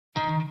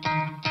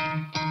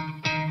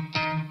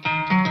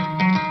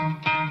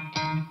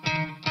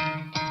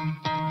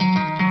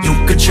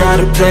try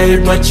to play,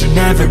 but you're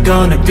never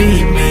gonna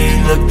beat me.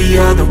 Look the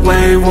other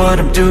way, what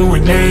I'm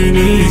doing ain't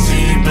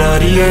easy.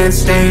 Bloody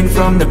hands stained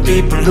from the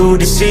people who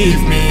deceive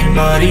me.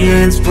 Muddy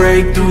hands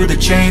break through the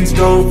chains,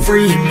 go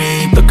free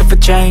me. Looking for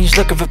change,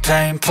 looking for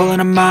pain, pulling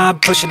a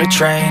mob, pushing a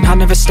train. I'll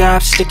never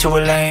stop, stick to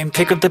a lane,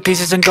 pick up the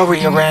pieces and go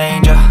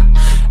rearrange.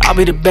 I'll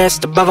be the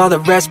best above all the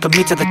rest, put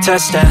me to the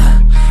test and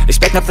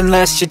expect nothing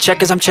less. You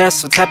check as I'm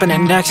chess, what's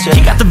happening next? Yeah.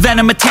 He got the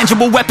venom, a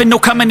tangible weapon, no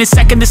coming in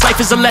second. This life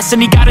is a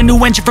lesson, he got a new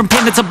engine from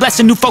pain, that's a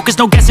blessing. New focus,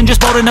 no guessing,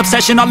 just bold and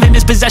obsession, all in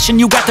his possession.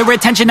 You got their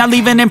attention, I'll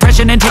leave an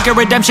impression and take your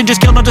redemption.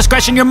 Just kill, no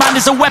discretion, your mind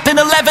is a weapon.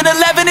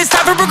 11-11, it's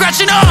time for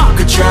progression. You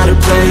could try to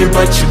play,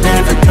 but you're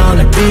never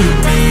gonna beat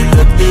me.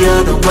 Look the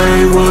other way,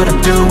 what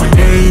I'm doing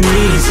ain't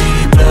easy.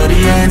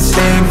 Bloody hands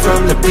stained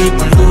from the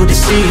people who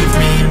deceive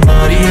me.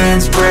 Muddy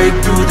hands break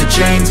through the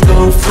chains,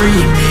 go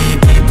free me.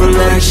 People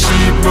like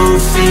sheep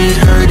move feet,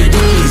 hurt it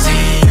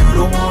easy. You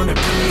don't wanna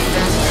be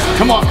that.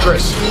 Come on,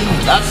 Chris.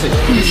 That's it.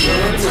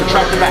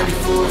 Retract the back.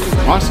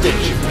 On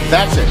stage.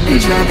 That's it. They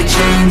try the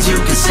chains, you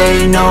can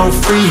say no,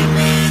 free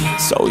me.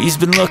 So he's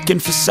been looking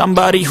for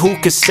somebody who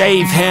could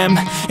save him,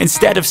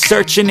 instead of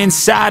searching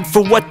inside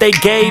for what they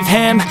gave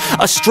him.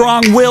 A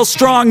strong will,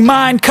 strong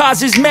mind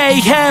causes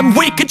mayhem.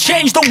 We could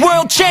change the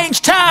world,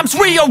 change times,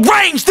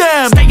 rearrange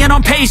them. Staying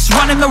on pace,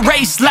 running the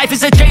race. Life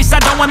is a chase, I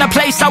don't want a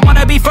place, I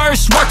wanna be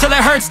first. Work till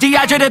it hurts,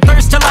 dehydrated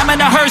thirst till I'm in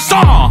a hearse.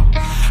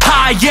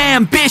 High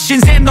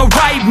ambitions and the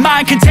right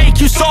mind can take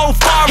you so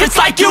far. It's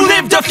like you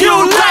lived a few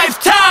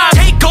lifetimes.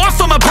 Take off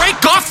from a break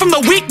off from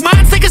the weak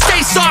minds, they can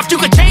stay soft. You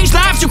can change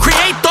lives, you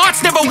create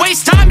thoughts, never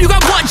waste time. You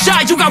got one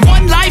shot, you got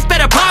one life,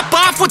 better pop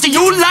off. What do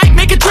you like?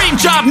 Make a dream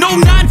job. No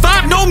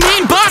 9-5, no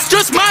mean boss,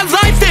 just my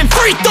life and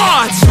free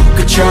thoughts. You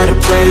could try to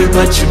play,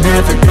 but you're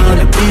never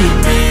gonna beat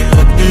me.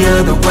 Look the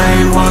other way,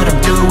 what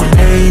I'm doing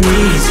ain't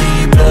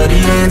easy.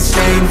 Bloody hands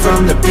stained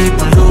from the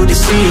people who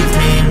deceive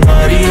me.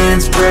 Muddy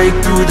hands break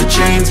through the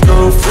chains,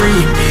 go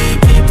free me.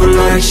 People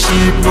like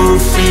sheep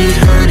move feet,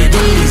 hurt it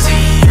easy.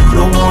 You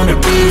don't wanna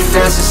be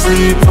fast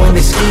asleep when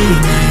they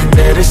scheming.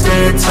 Better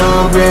stand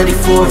tall, ready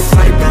for a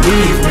fight,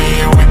 believe me.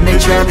 When they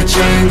try the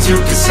chains, you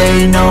can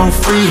say no,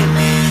 free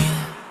me.